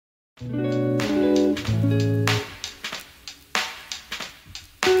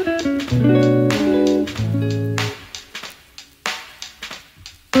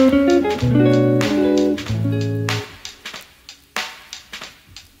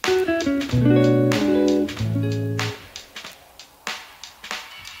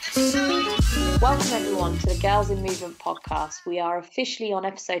Welcome everyone to the Girls in Movement podcast. We are officially on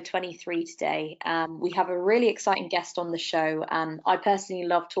episode 23 today. We have a really exciting guest on the show, and I personally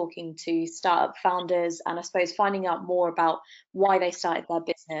love talking to startup founders and I suppose finding out more about why they started their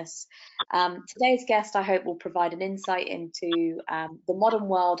business. Today's guest, I hope, will provide an insight into the modern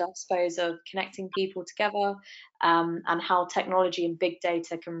world, I suppose, of connecting people together, and how technology and big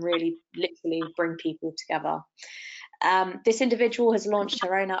data can really literally bring people together. This individual has launched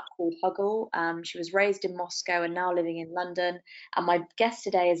her own app called Huggle. She was raised in Moscow and now living in London. And my guest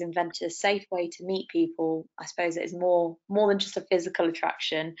today has invented a safe way to meet people. I suppose it is more than just a physical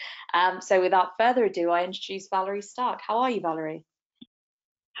attraction. So without further ado, I introduce Valerie Stark. How are you, Valerie?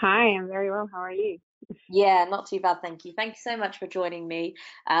 Hi, I'm very well. How are you? Yeah, not too bad, thank you. Thank you so much for joining me.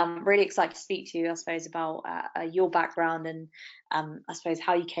 Really excited to speak to you, I suppose, about your background and I suppose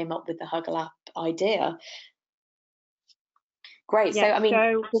how you came up with the Huggle app idea. Great. So, Yeah, I mean,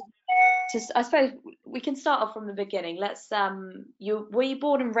 so I suppose we can start off from the beginning. Let's you were you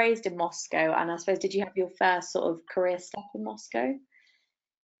born and raised in Moscow, and I suppose did you have your first sort of career step in Moscow?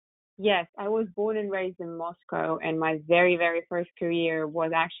 yes, I was born and raised in Moscow, and my very, very first career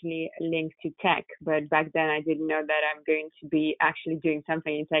was actually linked to tech. But back then, I didn't know that I'm going to be actually doing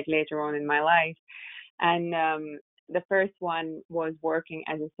something in tech later on in my life. And the first one was working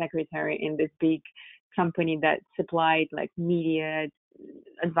as a secretary in this big company that supplied like media,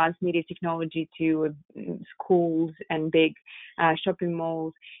 advanced media technology to schools and big shopping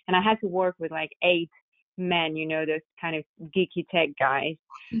malls. And I had to work with like 8 men, those kind of geeky tech guys.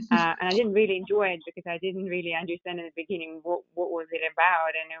 And I didn't really enjoy it because I didn't really understand in the beginning what was it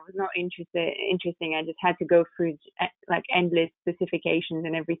about, and it was not interesting. I just had to go through like endless specifications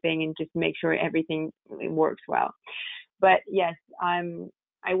and everything, and just make sure everything works well. But yes,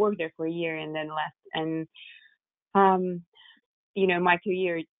 I worked there for a year and then left, and um, my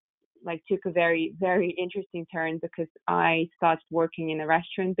career like took a very, very interesting turn because I started working in a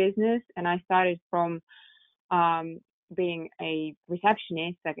restaurant business, and I started from um, being a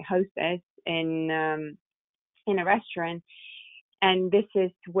receptionist, like a hostess in a restaurant. And this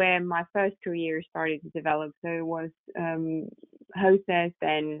is where my first career started to develop. So it was hostess,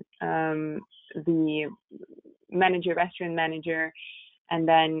 then the restaurant manager, and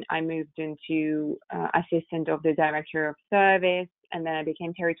then I moved into assistant of the director of service, and then I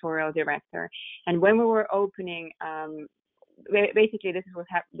became territorial director. And when we were opening, basically this was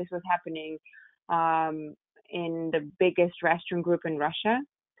happening um, in the biggest restaurant group in Russia.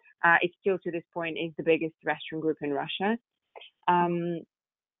 It still to this point is the biggest restaurant group in Russia. Um,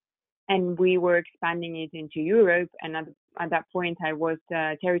 and we were expanding it into Europe. And at that point, I was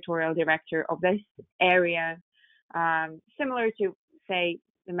territorial director of this area, similar to, say,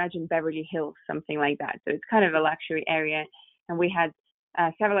 imagine Beverly Hills, something like that. So it's kind of a luxury area. And we had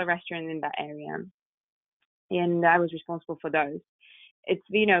several restaurants in that area. And I was responsible for those. It's,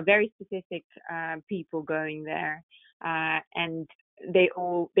 very specific people going there. And they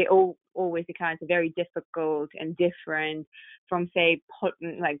all always account very difficult and different, from say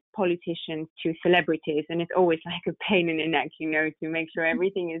like politicians to celebrities, and it's always like a pain in the neck, to make sure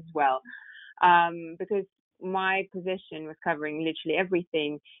everything is well, because my position was covering literally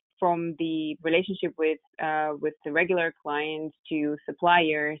everything from the relationship with the regular clients to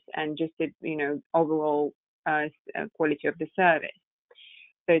suppliers, and just the overall quality of the service.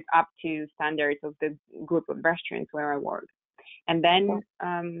 So it's up to standards of the group of restaurants where I work. And then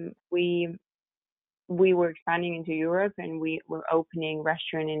we were expanding into Europe, and we were opening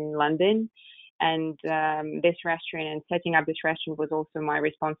restaurant in London. And this restaurant and setting up this restaurant was also my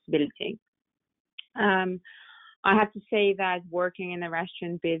responsibility. I have to say that working in the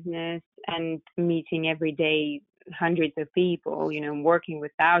restaurant business and meeting every day hundreds of people, working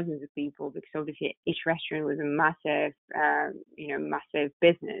with thousands of people, because obviously each restaurant was a massive, massive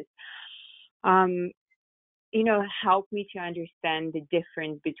business. Helped me to understand the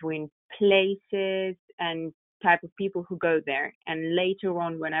difference between places and type of people who go there. And later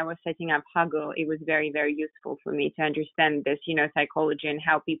on, when I was setting up Huggle, it was very, very useful for me to understand this, psychology and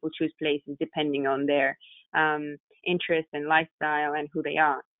how people choose places depending on their interest and lifestyle and who they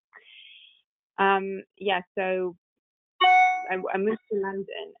are. So I moved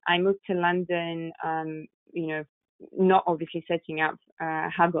to London. Not obviously setting up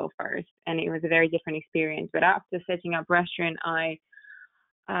Huggle first, and it was a very different experience. But after setting up restaurant, I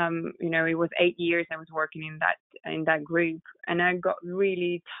It was 8 years I was working in that group, and I got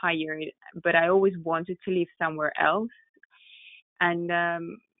really tired, but I always wanted to live somewhere else. And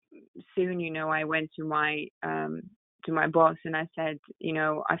soon, I went to my boss and I said,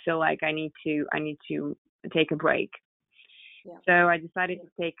 I feel like I need to take a break. Yeah. So I decided to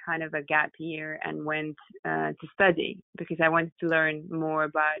take kind of a gap year and went to study, because I wanted to learn more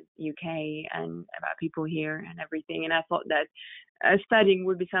about UK and about people here and everything. And I thought that studying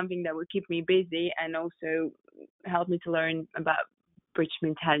would be something that would keep me busy and also help me to learn about British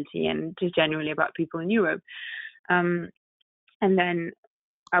mentality and just generally about people in Europe. And then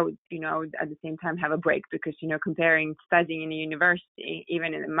I would at the same time have a break, because, comparing studying in a university,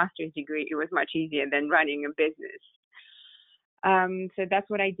 even in a master's degree, it was much easier than running a business. So that's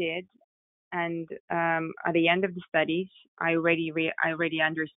what I did. And at the end of the studies, I already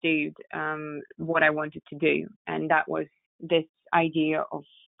understood what I wanted to do, and that was this idea of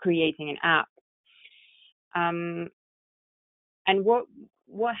creating an app. And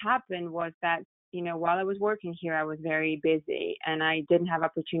what happened was that, while I was working here, I was very busy and I didn't have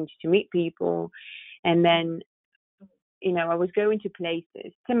opportunity to meet people. And then, I was going to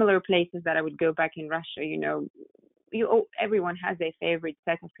places, similar places that I would go back in Russia. Everyone has their favorite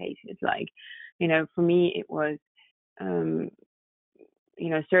set of places. Like, for me, it was,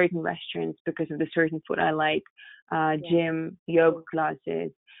 certain restaurants because of the certain food I like, gym, yoga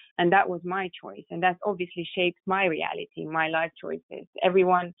classes. And that was my choice. And that obviously shapes my reality, my life choices.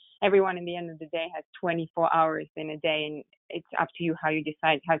 Everyone in the end of the day has 24 hours in a day, and it's up to you how you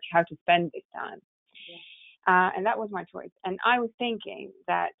decide how to spend this time. Yeah. And that was my choice. And I was thinking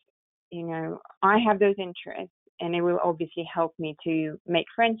that, I have those interests, and it will obviously help me to make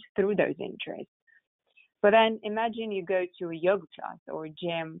friends through those interests. But then imagine you go to a yoga class or a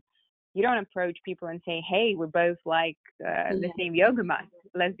gym. You don't approach people and say, hey, we're both like the same yoga mat.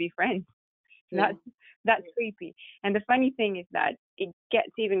 Let's be friends. Yeah. That's creepy. And the funny thing is that it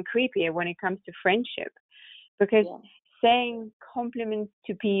gets even creepier when it comes to friendship, because saying compliments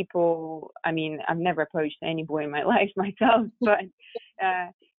to people, I mean, I've never approached any boy in my life myself, but,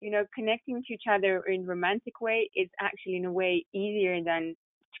 connecting to each other in a romantic way is actually in a way easier than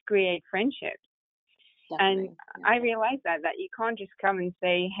to create friendships. Definitely. And I realized that you can't just come and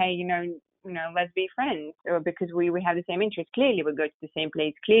say, hey, let's be friends, or because we have the same interests. Clearly we go to the same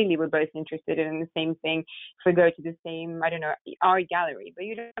place. Clearly we're both interested in the same thing. If we go to the same, art gallery, but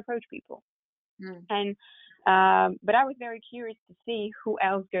you don't approach people. And but I was very curious to see who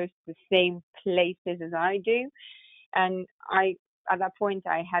else goes to the same places as I do. And at that point,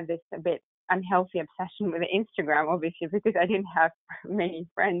 I had this a bit unhealthy obsession with Instagram, obviously, because I didn't have many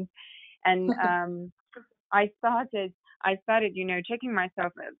friends. And I started, checking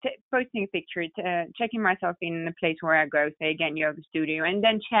myself, posting a picture, checking myself in the place where I go, say again, yoga studio, and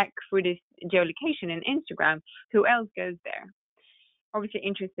then check for this geolocation in Instagram, who else goes there. Obviously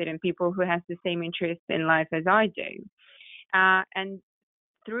interested in people who has the same interest in life as I do. And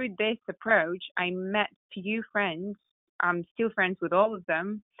through this approach, I met few friends. I'm still friends with all of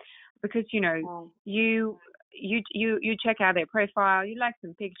them, because, you check out their profile, you like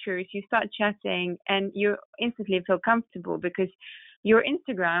some pictures, you start chatting, and you instantly feel comfortable, because your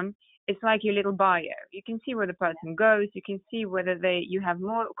Instagram is like your little bio. You can see where the person goes. You can see whether you have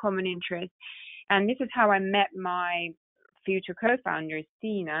more common interests. And this is how I met my future co-founder,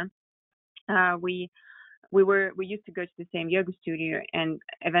 Stina. We used to go to the same yoga studio, and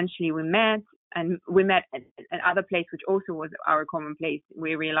eventually we met at another place, which also was our common place.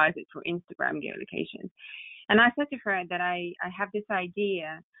 We realized it through Instagram geolocations. And I said to her that I have this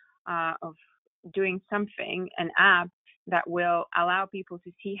idea of doing something, an app that will allow people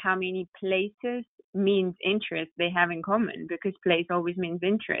to see how many places means interest they have in common, because place always means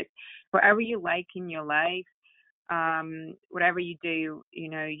interest. Whatever you like in your life, whatever you do,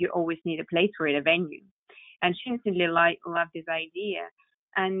 you always need a place for it, a venue. And she instantly loved this idea.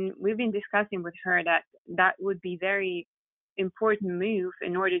 And we've been discussing with her that would be very important move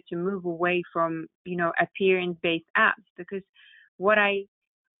in order to move away from, appearance-based apps. Because what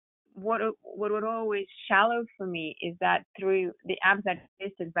would always shallow for me is that through the apps that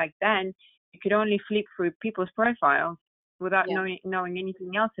existed back then, you could only flip through people's profiles without knowing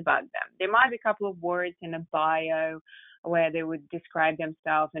anything else about them. There might be a couple of words in a bio where they would describe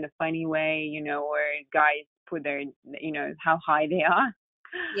themselves in a funny way, or guys put their, how high they are.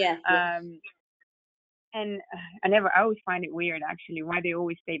 Yeah. And I always find it weird, actually, why they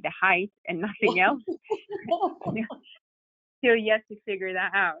always say the height and nothing else. Still yet to figure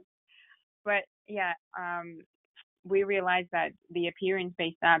that out. But yeah, we realized that the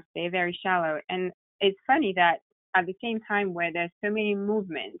appearance-based apps, they're very shallow. And it's funny that at the same time where there's so many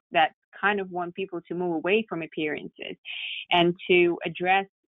movements that kind of want people to move away from appearances and to address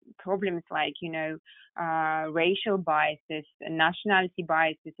problems like, racial biases, nationality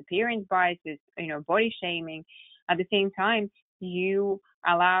biases, appearance biases, body shaming. At the same time, you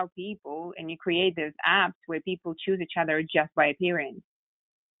allow people and you create those apps where people choose each other just by appearance.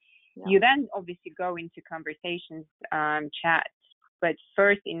 Yeah. You then obviously go into conversations, chats, but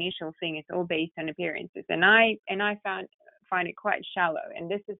first initial thing is all based on appearances. And I find it quite shallow. And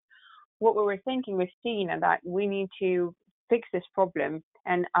this is what we were thinking with Stina, that we need to fix this problem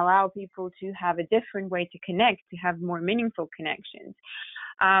and allow people to have a different way to connect, to have more meaningful connections.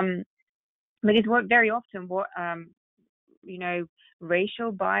 But it's what very often what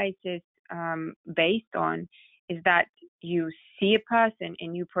racial bias is based on is that you see a person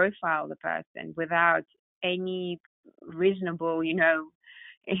and you profile the person without any reasonable,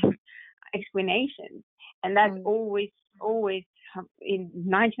 explanations. And that's always in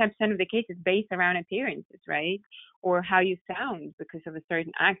 99% of the cases based around appearances, right? Or how you sound because of a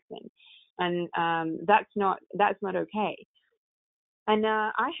certain accent. And that's not okay. And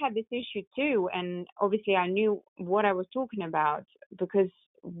I had this issue too, and obviously I knew what I was talking about because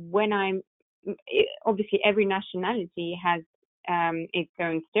obviously every nationality has its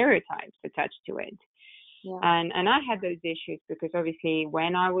own stereotypes attached to it. Yeah. And I had those issues because obviously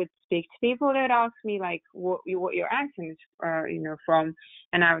when I would speak to people, they would ask me like what your accent is from,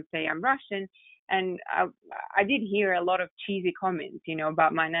 and I would say I'm Russian. And I did hear a lot of cheesy comments,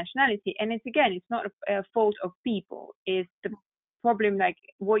 about my nationality. And it's not a fault of people. It's the problem, like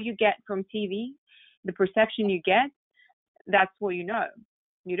what you get from TV, the perception you get, that's what you know.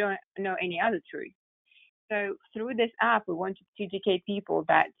 You don't know any other truth. So through this app, we want to educate people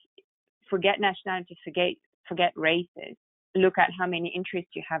that forget nationality, forget races, look at how many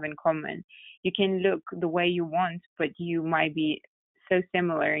interests you have in common. You can look the way you want, but you might be so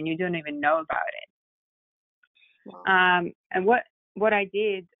similar and you don't even know about it. Wow. And what I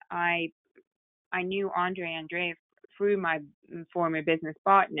did, I knew Andrei Andreev through my former business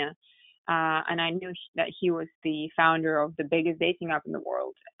partner, and I knew that he was the founder of the biggest dating app in the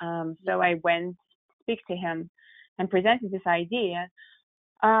world. So I went to speak to him and presented this idea.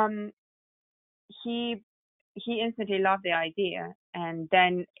 He instantly loved the idea, and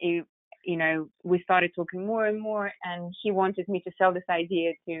then we started talking more and more, and he wanted me to sell this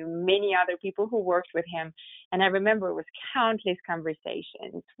idea to many other people who worked with him. And I remember it was countless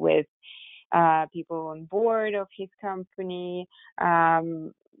conversations with people on board of his company,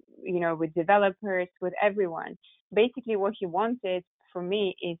 with developers, with everyone. Basically, what he wanted for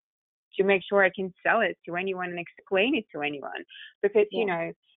me is to make sure I can sell it to anyone and explain it to anyone. Because,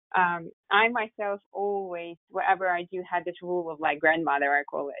 I myself always, whatever I do, had this rule of like grandmother, I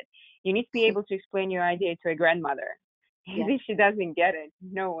call it. You need to be able to explain your idea to a grandmother. Yeah. If she doesn't get it,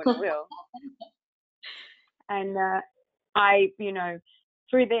 no one will. And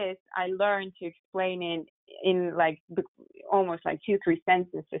through this, I learned to explain it in like almost like 2-3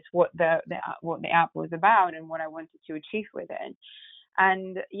 sentences what the app was about and what I wanted to achieve with it.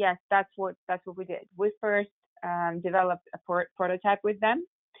 And yes, that's what we did. We first developed a prototype with them,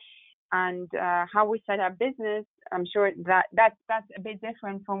 and how we set up business. I'm sure that's a bit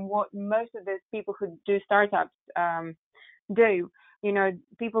different from what most of the people who do startups do.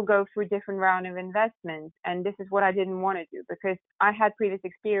 People go through different round of investments, and this is what I didn't want to do because I had previous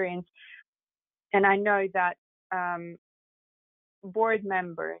experience, and I know that board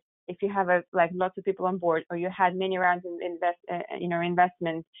members, if you have lots of people on board, or you had many rounds of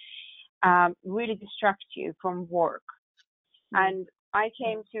investments, really distract you from work. Mm-hmm. And I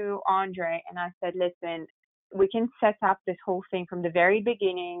came to Andrei and I said, listen, we can set up this whole thing from the very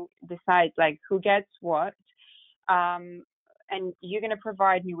beginning, decide like who gets what. And you're going to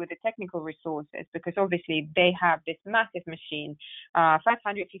provide me with the technical resources because obviously they have this massive machine,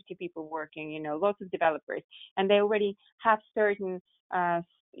 550 people working, lots of developers, and they already have certain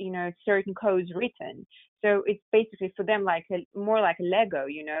codes written. So it's basically for them more like a Lego,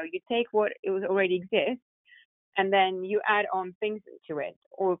 you take what already exists and then you add on things to it,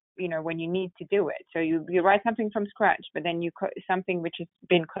 or, when you need to do it. So you write something from scratch, but then you something which has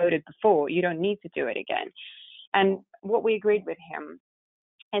been coded before, you don't need to do it again. And what we agreed with him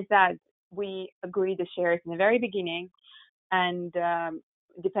is that we agreed the shares in the very beginning, and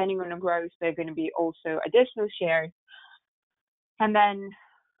depending on the growth, there are going to be also additional shares. And then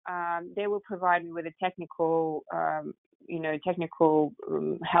they will provide me with a technical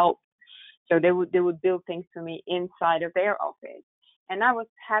help. So they would build things for me inside of their office. And I was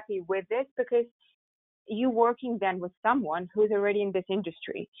happy with this because you're working then with someone who's already in this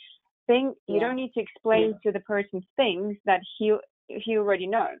industry. You don't need to explain to the person things that he already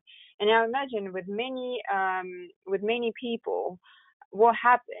know. And now imagine with many people, what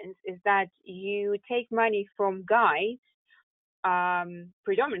happens is that you take money from guys,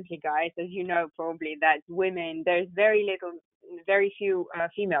 predominantly guys, as you know, probably that women, there's very few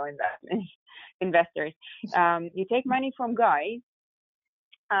female investors. You take money from guys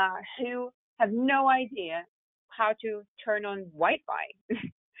who have no idea how to turn on Wi-Fi.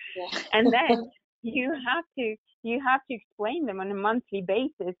 And then you have to explain them on a monthly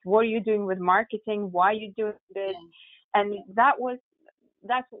basis, what are you doing with marketing, why are you doing this. And that's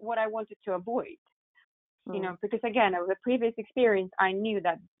what I wanted to avoid, because again, of the previous experience, I knew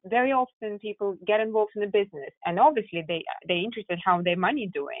that very often people get involved in the business and obviously they're interested how their money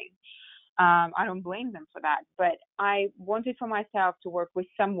doing. I don't blame them for that, but I wanted for myself to work with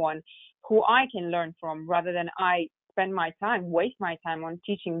someone who I can learn from rather than I waste my time on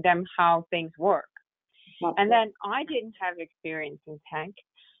teaching them how things work. And then I didn't have experience in tech.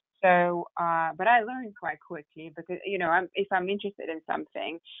 So, but I learned quite quickly because, if I'm interested in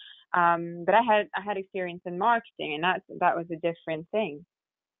something, but I had experience in marketing, and that was a different thing.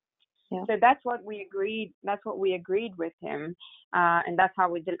 Yeah. So that's what we agreed. That's what we agreed with him, and that's how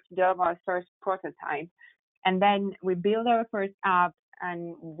we developed our first prototype. And then we built our first app,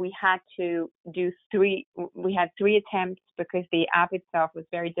 and we had to do three attempts because the app itself was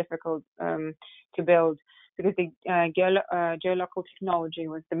very difficult to build, because the geolocal technology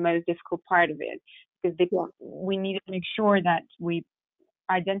was the most difficult part of it, because we needed to make sure that we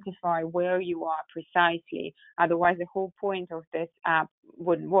identify where you are precisely. Otherwise, the whole point of this app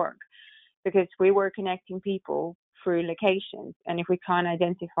wouldn't work, because we were connecting people through locations. And if we can't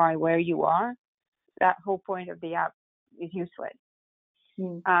identify where you are, that whole point of the app is useless.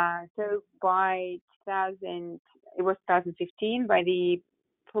 So by 2015, by the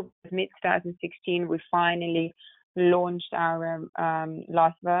mid 2016, we finally launched our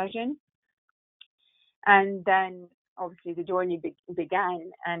last version. And then obviously the journey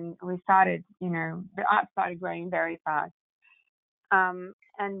began, and we started, the app started growing very fast. And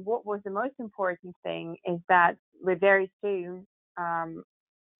what was the most important thing is that we very soon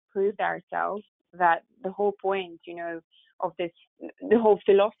proved ourselves that the whole point, of this, the whole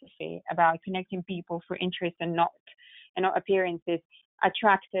philosophy about connecting people for interest and not appearances,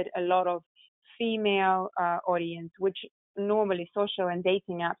 attracted a lot of female audience, which normally social and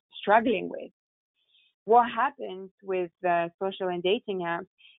dating apps struggling with. What happens with social and dating apps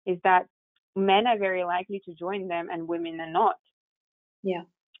is that men are very likely to join them and women are not. Yeah,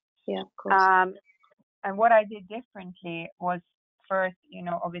 of course. And what I did differently was first,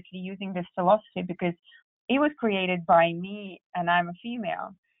 obviously using this philosophy, because it was created by me and I'm a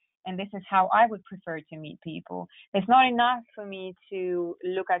female. And this is how I would prefer to meet people. It's not enough for me to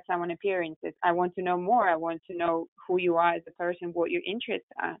look at someone's appearances. I want to know more. I want to know who you are as a person, what your interests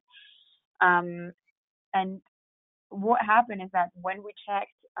are. And what happened is that when we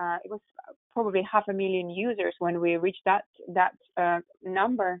checked, it was probably 500,000 users. When we reached that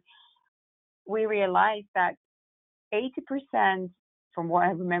number, we realized that 80%, from what I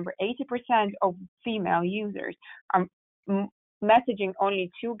remember, 80% of female users are messaging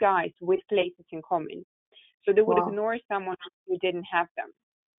only two guys with places in common. So they would ignore someone who didn't have them.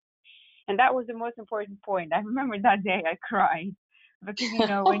 And that was the most important point. I remember that day I cried, because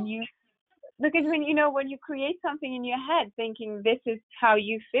when you create something in your head thinking this is how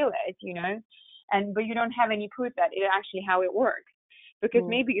you feel it, but you don't have any proof that it's actually how it works, because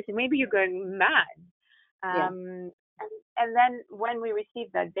maybe you're going mad. And then when we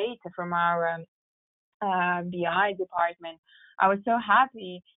received that data from our BI department, I was so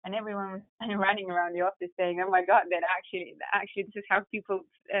happy, and everyone was running around the office saying, "Oh my God, that actually this is how people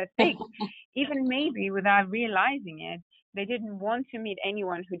think." Even maybe without realizing it, they didn't want to meet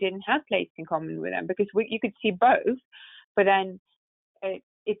anyone who didn't have places in common with them, because you could see both. But then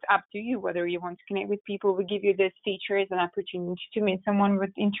it's up to you whether you want to connect with people. We give you these features and opportunity to meet someone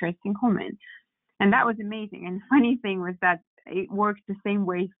with interests in common. And that was amazing. And the funny thing was that it works the same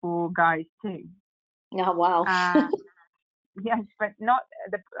way for guys too. Oh, wow. Yes, but not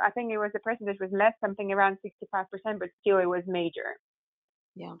I think it was the percentage was less, something around 65%, but still it was major.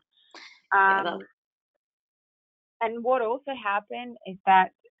 Yeah. And what also happened is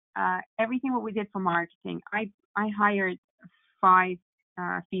that everything what we did for marketing, I hired 5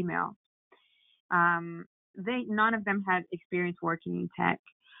 females. None of them had experience working in tech.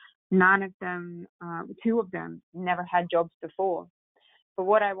 None of them, 2 of them never had jobs before. But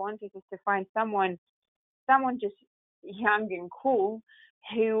what I wanted is to find someone just young and cool,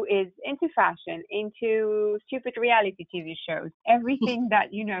 who is into fashion, into stupid reality TV shows, everything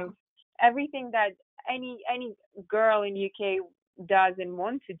that, everything that any girl in UK does and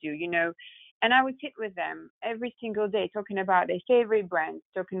wants to do, you know. And I would sit with them every single day talking about their favorite brands,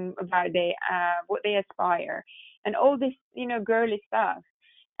 talking about their what they aspire, and all this, you know, girly stuff.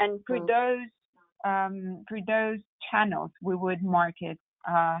 And through those channels, we would market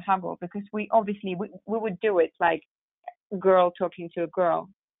Huggle, because we obviously we would do it like girl talking to a girl.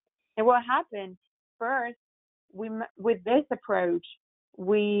 And what happened first, with this approach,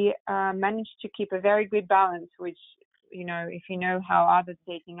 we managed to keep a very good balance, which, you know, if you know how other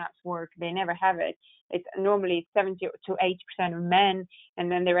dating apps work, they never have it. It's normally 70 to 80% of men,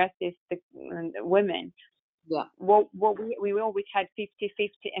 and then the rest is the women. Yeah. What we always had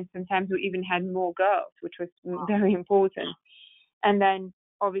 50-50, and sometimes we even had more girls, which was very important. And then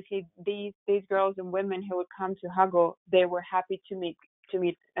obviously these girls and women who would come to Huggle, they were happy to meet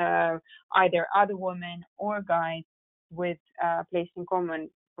either other women or guys with place in common,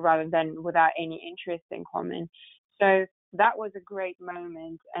 rather than without any interest in common. So that was a great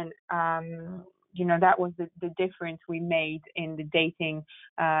moment, and you know, that was the difference we made in the dating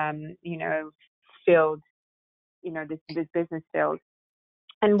you know, field, you know, this business field.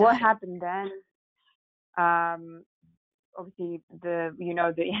 And what happened then, obviously the, you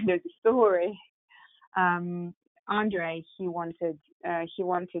know, the end of the story, Andre, he wanted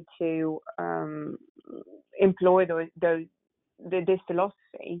to employ this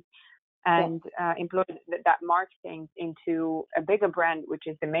philosophy, and employ that marketing into a bigger brand, which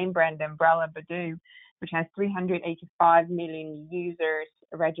is the main brand, Umbrella Badoo, which has 385 million users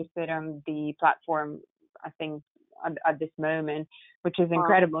registered on the platform, I think, at this moment, which is an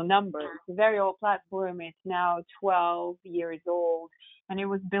incredible number. It's a very old platform. It's now 12 years old, and it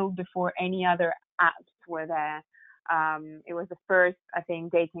was built before any other apps were there. It was the first, I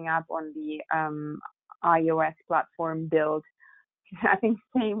think, dating app on the iOS platform built. I think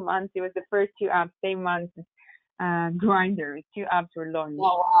same month. It was the first two apps, same month. Grindr. Two apps were launched.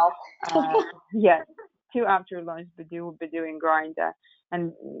 Oh wow! Yes, two apps were launched: Badoo and Grindr.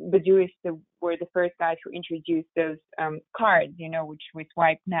 And Badoo were the first guys who introduced those cards, you know, which we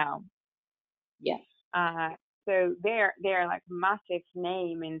swipe now. Yeah. So they're like a massive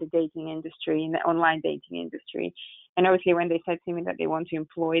name in the dating industry, in the online dating industry. And obviously, when they said to me that they want to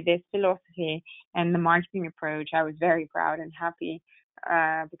employ this philosophy and the marketing approach, I was very proud and happy,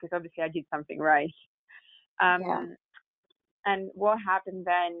 because obviously I did something right. And what happened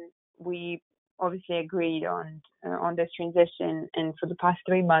then? We obviously agreed on this transition, and for the past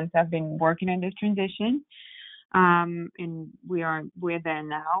 3 months, I've been working on this transition, and we're there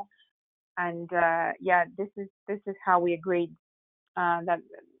now. And this is how we agreed that,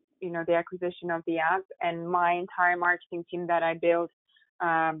 you know, the acquisition of the app, and my entire marketing team that I built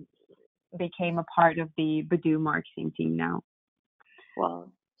became a part of the Badoo marketing team now.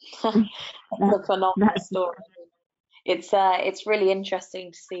 Wow. That's a phenomenal story. It's really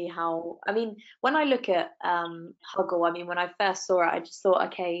interesting to see how, I mean, when I look at Huggle, I mean, when I first saw it, I just thought,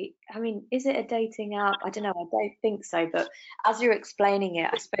 okay, I mean, is it a dating app? I don't know, I don't think so. But as you're explaining it,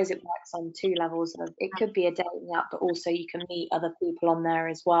 I suppose it works on two levels. It could be a dating app, but also you can meet other people on there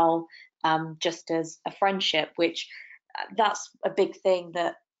as well, just as a friendship, which that's a big thing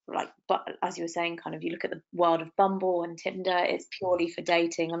that, like, but as you were saying, kind of, you look at the world of Bumble and Tinder, it's purely for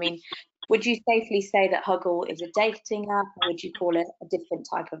dating. I mean, would you safely say that Huggle is a dating app, or would you call it a different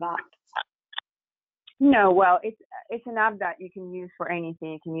type of app? No, well, it's an app that you can use for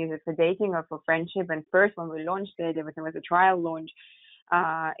anything. You can use it for dating or for friendship. And first, when we launched it, it was a trial launch.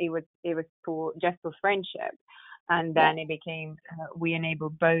 It was for just for friendship, and then it became we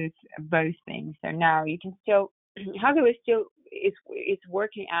enabled both things. So now you can still Huggle is still it's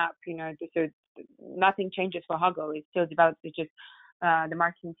working app. You know, so nothing changes for Huggle. It's still developed. It's just the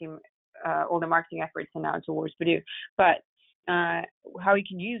marketing team. All the marketing efforts are now towards Badoo. But how you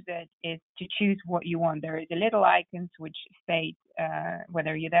can use it is to choose what you want. There is a little icons which state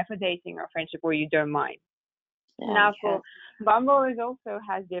whether you're there for dating or friendship, or you don't mind. Now for Bumble, it also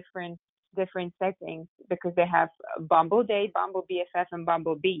has different settings, because they have Bumble Date, Bumble BFF, and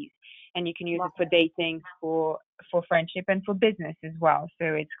Bumble Bees, and you can use it for dating, for friendship, and for business as well.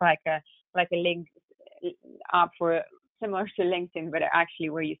 So it's like a link up for similar to LinkedIn, but actually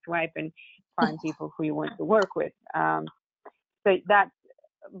where you swipe and find people who you want to work with. So that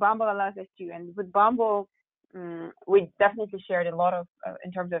Bumble allows us to, and with Bumble, we definitely shared a lot of,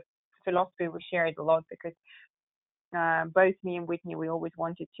 in terms of philosophy, we shared a lot, because both me and Whitney, we always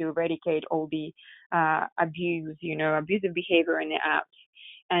wanted to eradicate all the abusive behavior in the apps.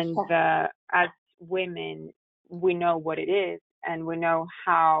 And as women, we know what it is, and we know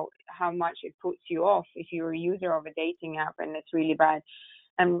how much it puts you off if you're a user of a dating app and it's really bad.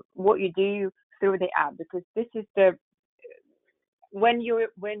 and what you do through the app, because this is when your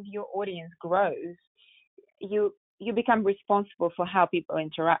audience grows, you become responsible for how people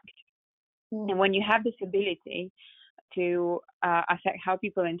interact. And when you have this ability to affect how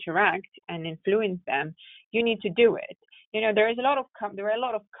people interact and influence them, you need to do it. There are a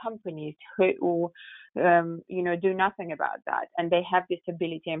lot of companies who do nothing about that, and they have this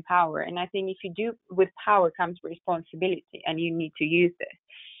ability and power. And I think if you do, with power comes responsibility, and you need to use this.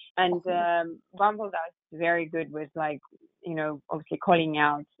 And Bumble does very good with, obviously calling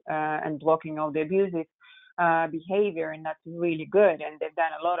out and blocking all the abusive behavior, and that's really good. And they've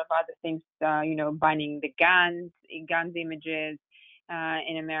done a lot of other things, banning the guns images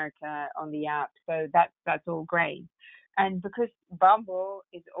in America on the app. So that's all great. And because Bumble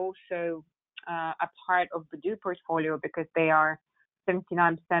is also a part of Badoo portfolio, because they are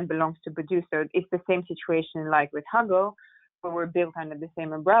 79% belongs to Badoo, so it's the same situation like with Huggle, where we're built under the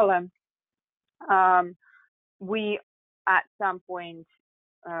same umbrella. We, at some point,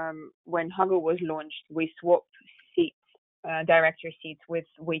 when Huggle was launched, we swapped seats, director seats with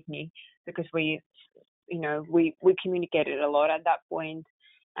Whitney, because we communicated a lot at that point,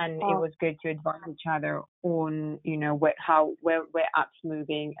 and it was good to advise each other on, where app's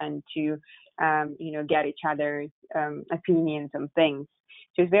moving, and to, get each other's opinions on things.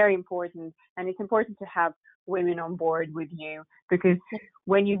 So it's very important, and it's important to have women on board with you, because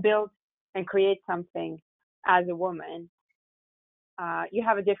when you build and create something as a woman, you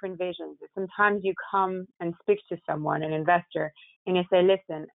have a different vision. Sometimes you come and speak to someone, an investor, and you say,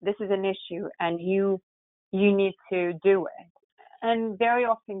 listen, this is an issue and you need to do it. And very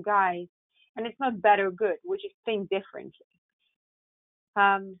often guys, and it's not bad or good, we just think differently.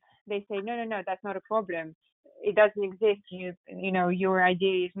 They say, no, that's not a problem. It doesn't exist. Your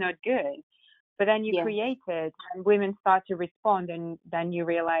idea is not good. But then you create it, and women start to respond, and then you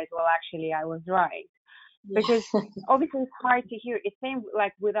realize, well, actually, I was right. Because obviously it's hard to hear. It's same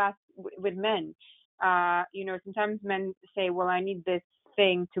like with us, with men. Sometimes men say, well, I need this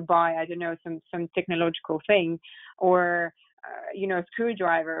thing to buy, I don't know, some technological thing, or a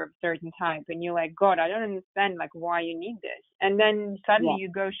screwdriver of a certain type, and you're like, God, I don't understand why you need this. And then suddenly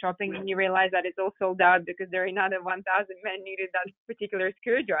you go shopping and you realize that it's all sold out because there are another 1,000 men needed that particular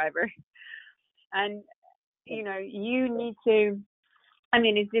screwdriver. And you need to,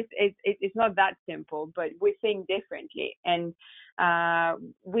 it's not that simple, but we think differently, and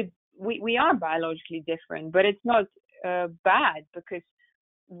we are biologically different, but it's not bad, because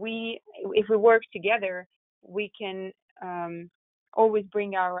if we work together, we can always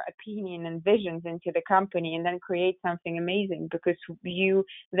bring our opinion and visions into the company, and then create something amazing, because you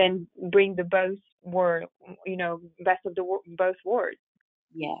then bring the best of both worlds.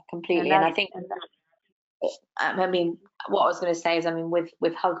 Yeah, completely. And I think, what I was going to say is,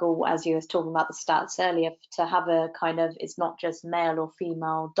 with Huggle, as you was talking about the stats earlier, to have a kind of, it's not just male or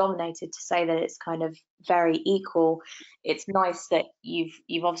female dominated, to say that it's kind of very equal. It's nice that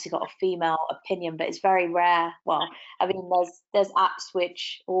you've obviously got a female opinion, but it's very rare. Well, there's apps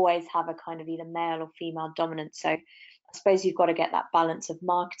which always have a kind of either male or female dominance. So I suppose you've got to get that balance of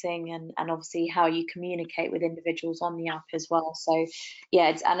marketing and obviously how you communicate with individuals on the app as well. So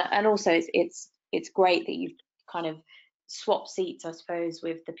yeah, and also it's great that you've kind of swapped seats, I suppose,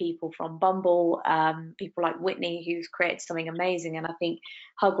 with the people from Bumble, people like Whitney, who's created something amazing. And I think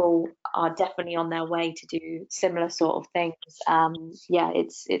Huggle are definitely on their way to do similar sort of things.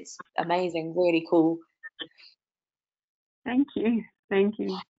 It's amazing, really cool. Thank you. And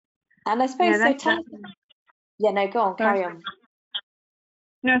I suppose go on, carry on.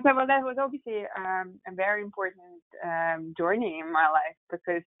 No, so well, that was obviously a very important journey in my life,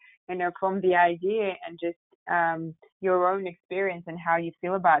 because from the idea and just your own experience and how you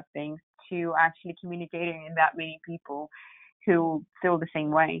feel about things, to actually communicating in that many people who feel the same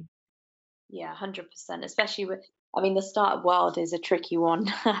way. Yeah, 100%. Especially with, the startup world is a tricky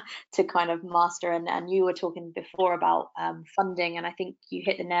one to kind of master. And you were talking before about funding, and I think you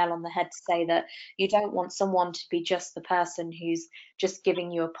hit the nail on the head to say that you don't want someone to be just the person who's just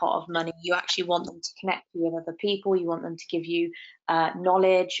giving you a pot of money. You actually want them to connect you with other people. You want them to give you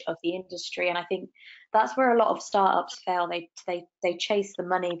knowledge of the industry. And I think that's where a lot of startups fail. They chase the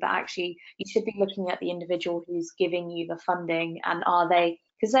money, but actually you should be looking at the individual who's giving you the funding, and are they,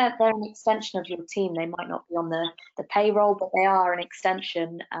 because they're an extension of your team. They might not be on the payroll, but they are an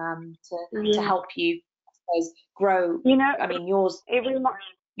extension to help you, I suppose, grow. Yours.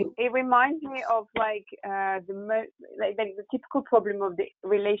 It reminds me of the typical problem of the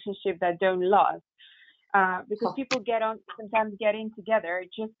relationship that don't last. Because people sometimes get in together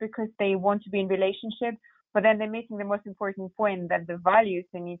just because they want to be in relationship, But then they're missing the most important point, that the values,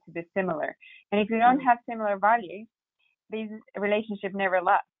 they need to be similar. And if you don't have similar values, these relationship never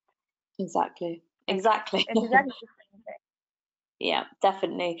lasts. Exactly. It's Exactly. exactly the same thing. Yeah,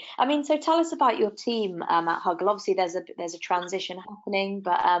 definitely. I mean, so tell us about your team at Huggle. Obviously, there's a transition happening,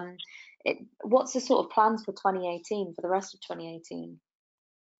 but what's the sort of plans for 2018, for the rest of 2018?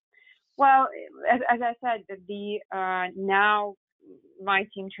 Well, as I said, the now my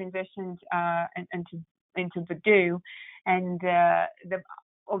team transitioned into Badoo, and the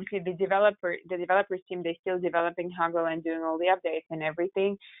obviously the developers team, they're still developing Huggle and doing all the updates and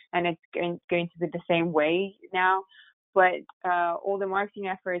everything, and it's going to be the same way now. But all the marketing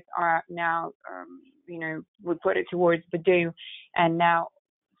efforts are now, we put it towards Badoo, and now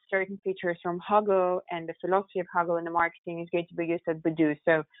certain features from Huggle and the philosophy of Huggle and the marketing is going to be used at Badoo.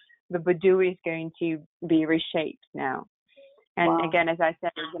 So the Badoo is going to be reshaped now. And Wow. again, as I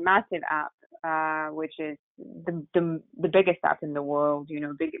said, it's a massive app, which is the biggest app in the world.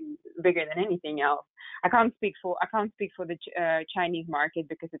 Bigger than anything else. I can't speak for the Chinese market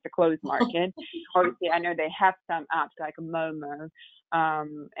because it's a closed market. Obviously, I know they have some apps like Momo,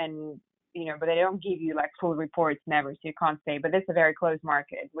 and but they don't give you like full reports, never, so you can't say. But it's a very closed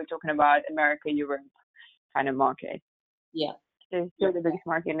market. We're talking about America, Europe kind of market. Yeah. So it's still the biggest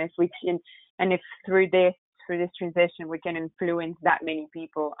market, and if through this transition we can influence that many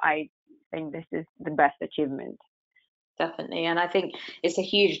people, I think this is the best achievement. Definitely, and I think it's a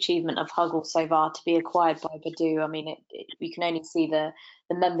huge achievement of Huggle so far to be acquired by Badoo. I mean, you can only see the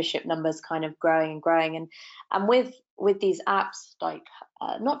membership numbers kind of growing and growing, and with these apps, like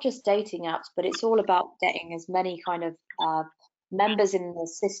not just dating apps, but it's all about getting as many kind of members in the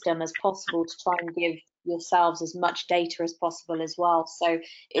system as possible to try and give yourselves as much data as possible as well. So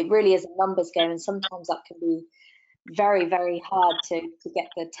it really is a numbers game, and sometimes that can be very, very hard to get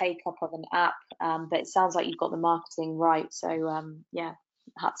the take up of an app, but it sounds like you've got the marketing right. So yeah,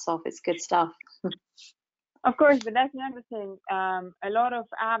 hats off, it's good stuff. Of course, but that's another thing. A lot of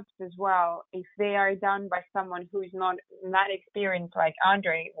apps as well, if they are done by someone who's not that experienced like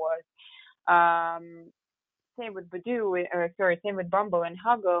Andre was, same with Badoo, same with Bumble and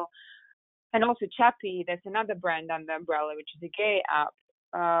Huggle, and also Chappy, that's another brand on the umbrella, which is a gay app.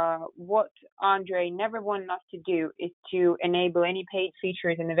 What Andre never wanted us to do is to enable any paid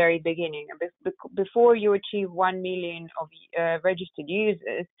features in the very beginning. Before you achieve 1 million of registered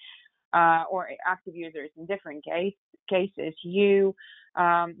users or active users in different cases, you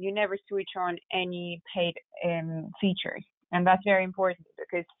never switch on any paid features. And that's very important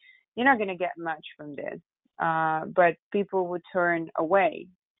because you're not going to get much from this, but people would turn away.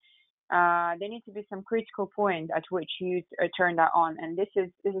 There needs to be some critical point at which you turn that on, and this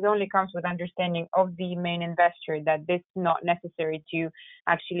only comes with understanding of the main investor that this is not necessary to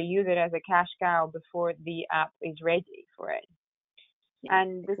actually use it as a cash cow before the app is ready for it. Yeah,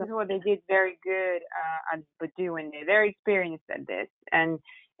 and this is what they did very good at Badoo, and they're very experienced at this. And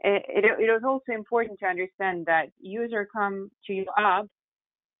it was also important to understand that users come to your app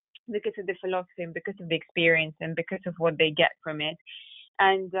because of the philosophy and because of the experience and because of what they get from it.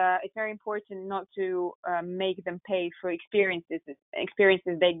 And it's very important not to make them pay for experiences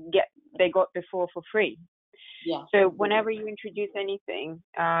they got before for free. Yeah. So whenever you introduce anything,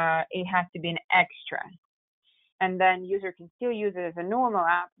 it has to be an extra. And then user can still use it as a normal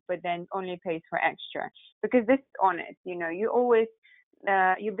app, but then only pays for extra. Because this is honest, you always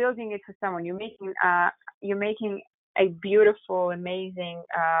you're building it for someone. You're making a beautiful, amazing,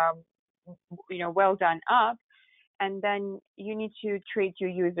 well done app. And then you need to treat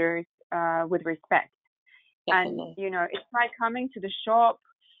your users with respect. Definitely. And, it's like coming to the shop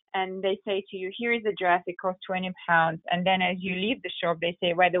and they say to you, here's the dress, it costs £20. And then as you leave the shop, they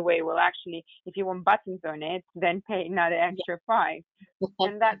say, by the way, well, actually, if you want buttons on it, then pay another extra price.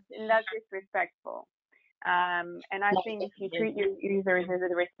 And that's disrespectful. And I think if you treat your users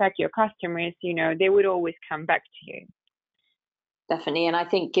with respect, your customers, they would always come back to you. Definitely. And I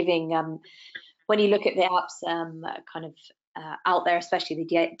think giving when you look at the apps kind of out there, especially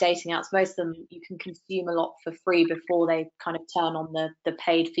the dating apps, most of them you can consume a lot for free before they kind of turn on the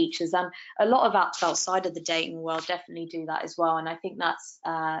paid features. And a lot of apps outside of the dating world definitely do that as well. And I think that's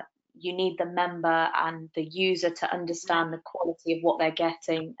you need the member and the user to understand the quality of what they're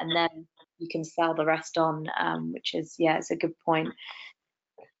getting, and then you can sell the rest on, which is, it's a good point.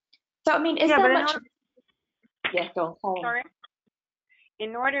 So, I mean, is there much... Yeah, go on. Sorry.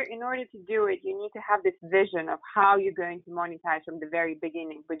 In order to do it, you need to have this vision of how you're going to monetize from the very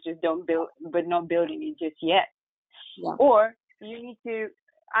beginning, but not building it just yet. Yeah. Or you need to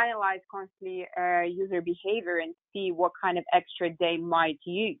analyze constantly user behavior and see what kind of extra they might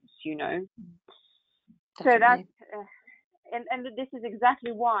use. So that's and this is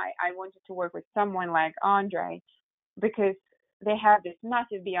exactly why I wanted to work with someone like Andre, because they have this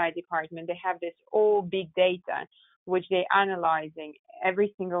massive BI department. They have this all big data, which they're analyzing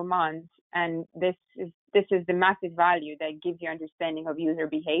every single month. And this is the massive value that gives you understanding of user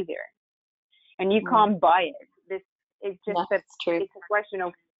behavior. And you can't buy it. It's just it's a question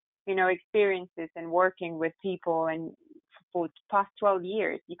of, experiences and working with people. And for the past 12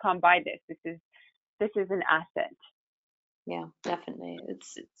 years, you can't buy this. This is an asset. Yeah, definitely.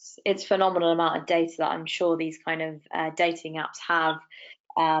 It's phenomenal amount of data that I'm sure these kind of dating apps have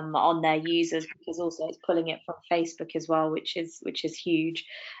on their users, because also it's pulling it from Facebook as well, which is huge.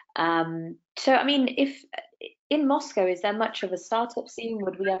 So I mean, if in Moscow, is there much of a startup scene?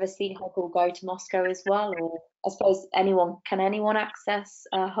 Would we ever see Huggle go to Moscow as well? Or I suppose can anyone access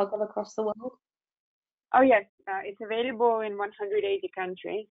Huggle across the world? Oh yes, it's available in 180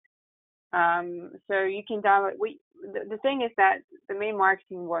 countries. So you can download. The thing is that the main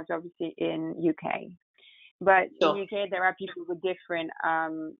marketing was obviously in UK, but in UK there are people with different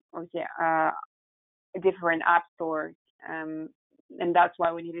different app stores, and that's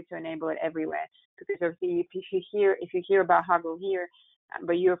why we needed to enable it everywhere. Because obviously, if you hear about Huggle here,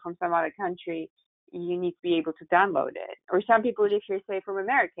 but you're from some other country, you need to be able to download it. Or some people live here, say from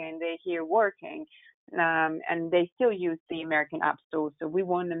America, and they're here working, and they still use the American app store. So we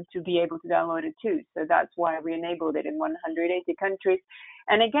want them to be able to download it too. So that's why we enabled it in 180 countries.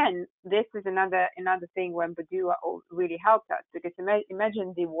 And again, this is another thing when Badoo really helped us, because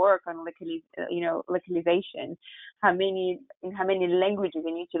imagine the work on localization, how many languages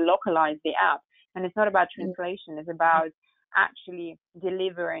you need to localize the app. And it's not about translation, it's about actually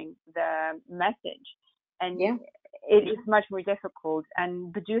delivering the message. And it is much more difficult.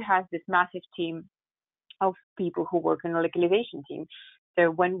 And Badoo has this massive team of people who work in the localization team.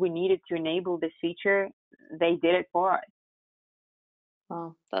 So when we needed to enable this feature, they did it for us.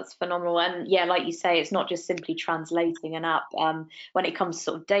 Oh, that's phenomenal. And yeah, like you say, it's not just simply translating an app. When it comes to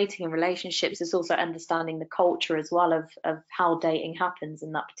sort of dating and relationships, it's also understanding the culture as well of how dating happens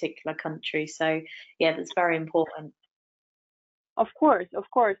in that particular country. So yeah, that's very important. Of course,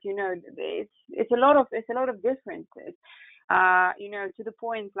 it's a lot of differences. To the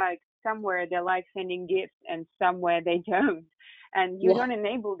point, like somewhere they like sending gifts and somewhere they don't. And you don't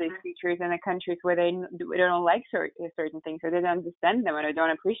enable these features in the countries where they don't like certain things, or they don't understand them, or they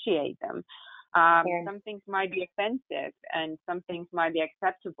don't appreciate them. Some things might be offensive and some things might be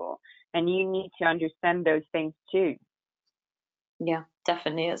acceptable, and you need to understand those things too. Yeah,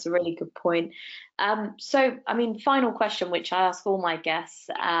 definitely. That's a really good point. So, I mean, final question, which I ask all my guests.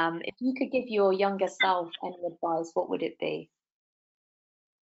 If you could give your younger self any advice, what would it be?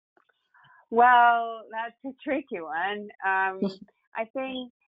 Well, that's a tricky one. I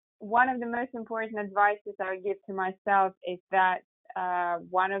think one of the most important advices I would give to myself is that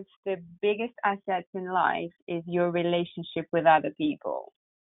one of the biggest assets in life is your relationship with other people.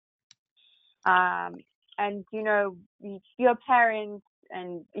 And your parents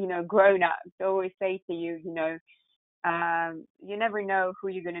and grown-ups always say to you, you never know who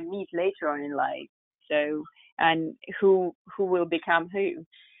you're going to meet later on in life. So, and who will become who.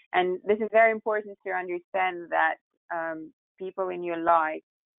 And this is very important to understand that people in your life,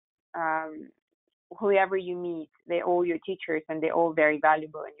 whoever you meet, they're all your teachers and they're all very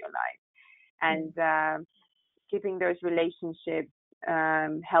valuable in your life. And keeping those relationships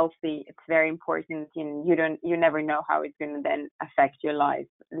healthy, it's very important. You never know how it's going to then affect your life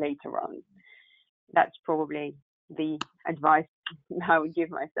later on. That's probably the advice I would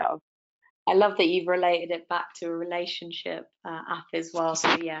give myself. I love that you've related it back to a relationship app as well.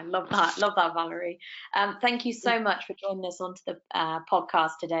 So yeah, love that, Valerie. Thank you so much for joining us onto the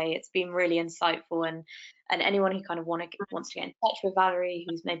podcast today. It's been really insightful, and anyone who kind of wants to get in touch with Valerie,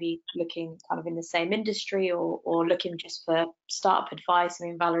 who's maybe looking kind of in the same industry or looking just for startup advice. I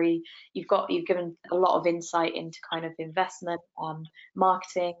mean, Valerie, you've given a lot of insight into kind of investment,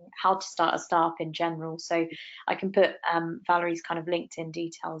 marketing, how to start a startup in general. So I can put Valerie's kind of LinkedIn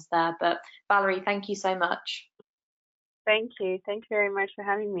details there. But Valerie, thank you so much. Thank you. Thank you very much for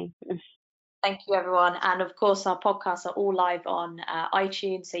having me. Thank you, everyone. And of course, our podcasts are all live on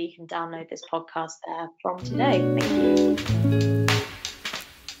iTunes, so you can download this podcast there from today.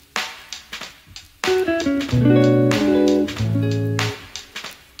 Thank you.